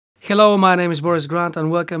Hello, my name is Boris Grant and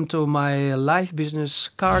welcome to my life business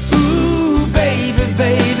card. Ooh, baby,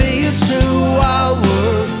 baby, it's a wild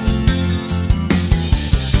world.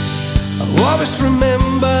 I'll always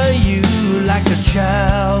remember you like a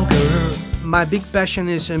child girl. My big passion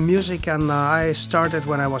is music, and I started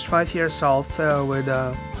when I was 5 years old with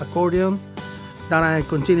accordion. Then I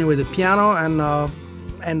continued with the piano and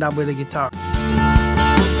end up with the guitar.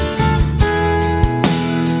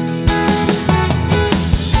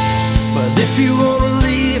 But if you wanna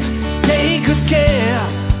leave, take good care.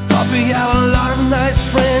 Probably have a lot of nice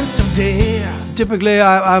friends up there. Typically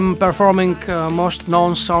I'm performing most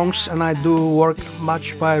known songs, and I do work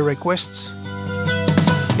much by requests.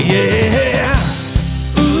 Yeah,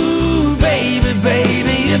 ooh, baby,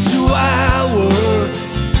 baby, it's a wild world.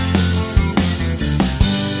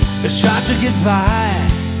 It's hard to get by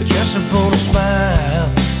just upon a smile.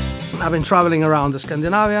 I've been traveling around the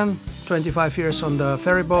Scandinavian, 25 years on the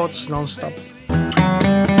ferry boats non-stop.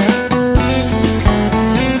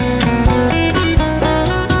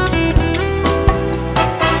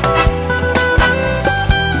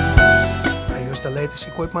 I use the latest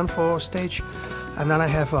equipment for stage, and then I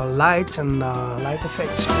have lights and light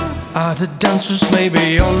effects. Other dancers may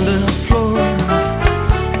be on the floor,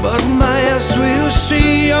 but my eyes will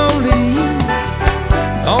see only you.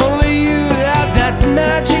 Only you have that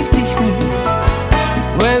magic technique.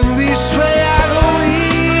 When we sway, I go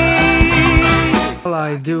weak. Well,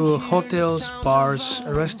 I do hotels, bars,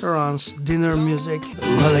 restaurants, dinner music.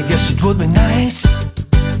 Well, I guess it would be nice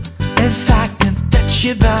if I could touch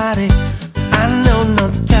your body. I know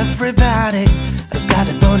not everybody has got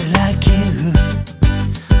a body like you,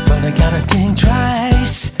 but I gotta think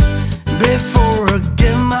twice before I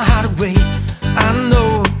give my heart away. I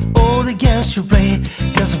know all the games you play,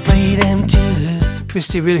 'cause I play them too. Hvis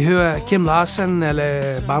de vil høre Kim Larsen,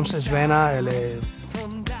 eller Bamses Venner, eller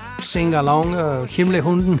sing along,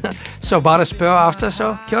 Himlehunden, så bare spørg efter,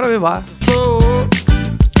 så kører vi bare.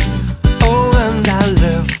 Oh, and that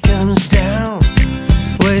love comes down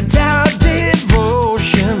without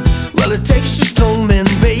devotion. Well, it takes a strong man,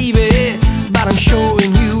 baby, but I'm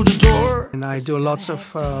showing you the door. And I do lots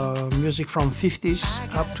of music from 50s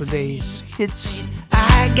up to today's hits.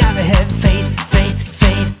 I gotta have faith.